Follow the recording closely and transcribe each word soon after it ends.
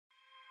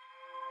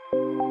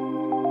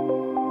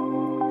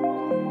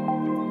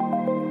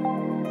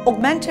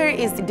Augmentor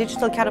is the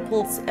Digital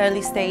Catapult's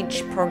early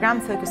stage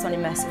program focused on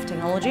immersive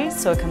technology,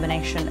 so a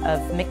combination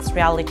of mixed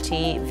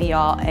reality,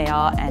 VR,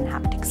 AR and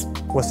haptics.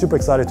 We're super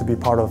excited to be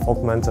part of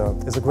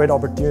Augmentor. It's a great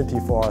opportunity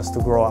for us to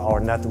grow our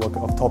network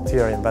of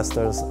top-tier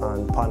investors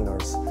and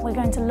partners. We're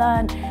going to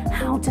learn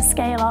how to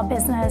scale our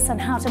business and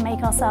how to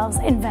make ourselves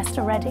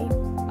investor-ready.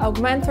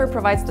 Augmentor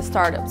provides the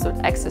startups with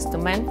access to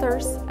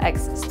mentors,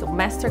 access to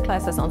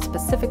masterclasses on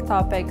specific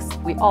topics.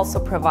 We also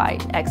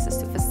provide access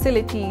to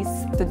facilities.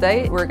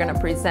 Today we're going to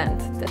present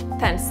the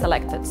 10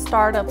 selected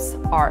startups,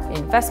 our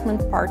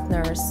investment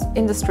partners,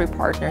 industry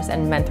partners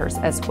and mentors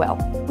as well.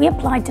 We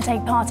applied to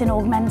take part in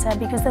Augmentor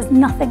because there's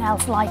nothing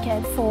else like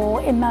it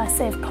for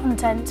immersive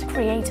content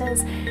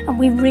creators, and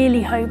we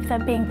really hope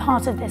that being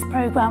part of this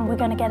program we're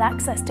going to get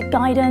access to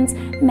guidance,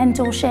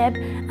 mentorship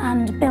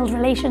and build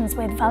relations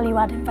with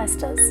value-add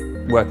investors.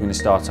 Working in a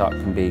startup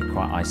can be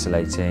quite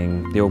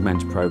isolating. The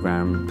Augmentor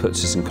program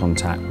puts us in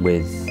contact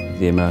with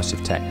the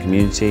immersive tech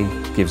community,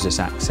 gives us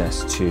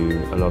access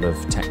to a lot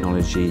of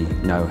technology,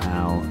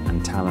 know-how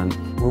and talent.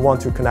 We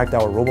want to connect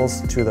our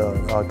robots to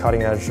the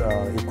cutting-edge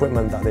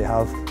equipment that they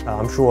have.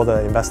 I'm sure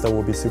the investor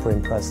will be super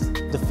impressed.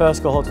 The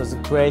first cohort was a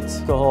great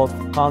cohort.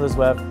 Founders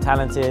were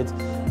talented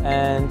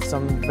and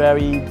some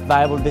very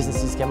viable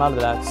businesses came out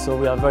of that. So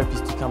we are very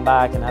pleased to come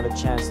back and have a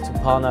chance to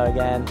partner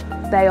again.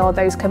 They are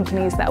those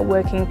companies that are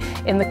working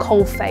in the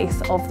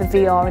coalface of the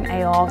VR and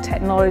AR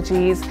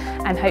technologies,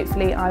 and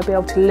hopefully I'll be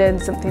able to learn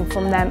something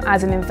from them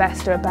as an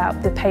investor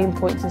about the pain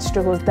points and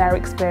struggles they're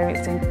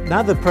experiencing.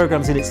 Now the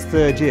program's in its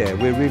third year,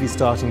 we're really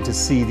starting to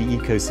see the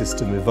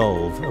ecosystem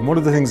evolve. And one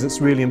of the things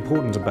that's really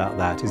important about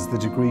that is the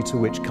degree to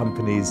which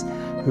companies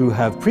who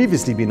have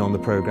previously been on the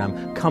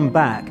program come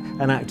back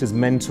and act as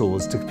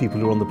mentors to people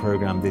who are on the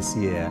program this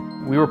year.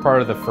 We were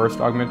part of the first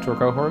Augmentor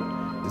cohort.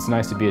 It's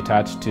nice to be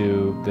attached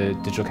to the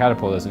Digital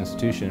Catapult as an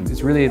institution.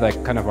 It's really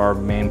like kind of our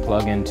main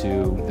plug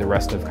into the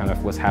rest of kind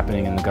of what's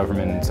happening in the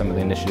government and some of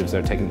the initiatives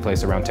that are taking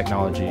place around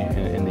technology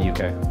in the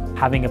UK.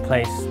 Having a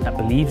place that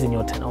believes in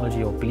your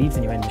technology or believes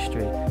in your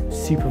industry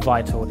is super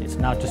vital. It's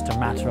now just a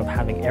matter of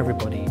having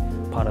everybody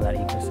part of that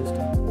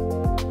ecosystem.